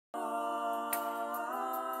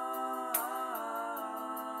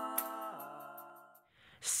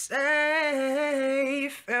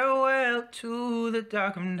into the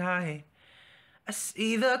dark of night, I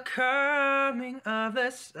see the coming of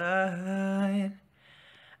the sun.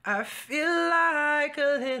 I feel like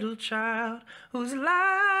a little child whose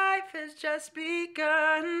life has just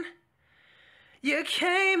begun. You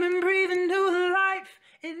came and breathed new life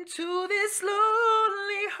into this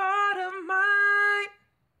lonely heart of mine.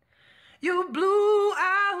 You blew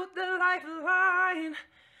out the lifeline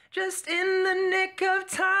just in the nick of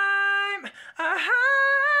time.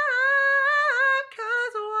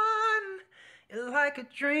 Cause one, you're like a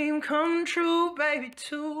dream come true, baby.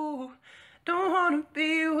 Two, don't wanna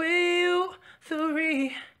be with you.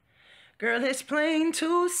 Three, girl, it's plain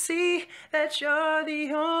to see that you're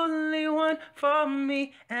the only one for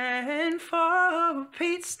me. And four,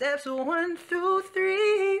 repeat steps 1 through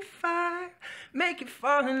 3. 5, make you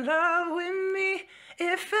fall in love with me.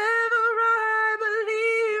 If ever I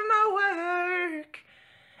believe my work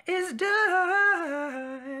is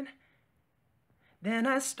done, then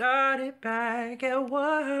I start it back at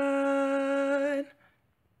 1.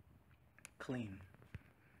 Clean.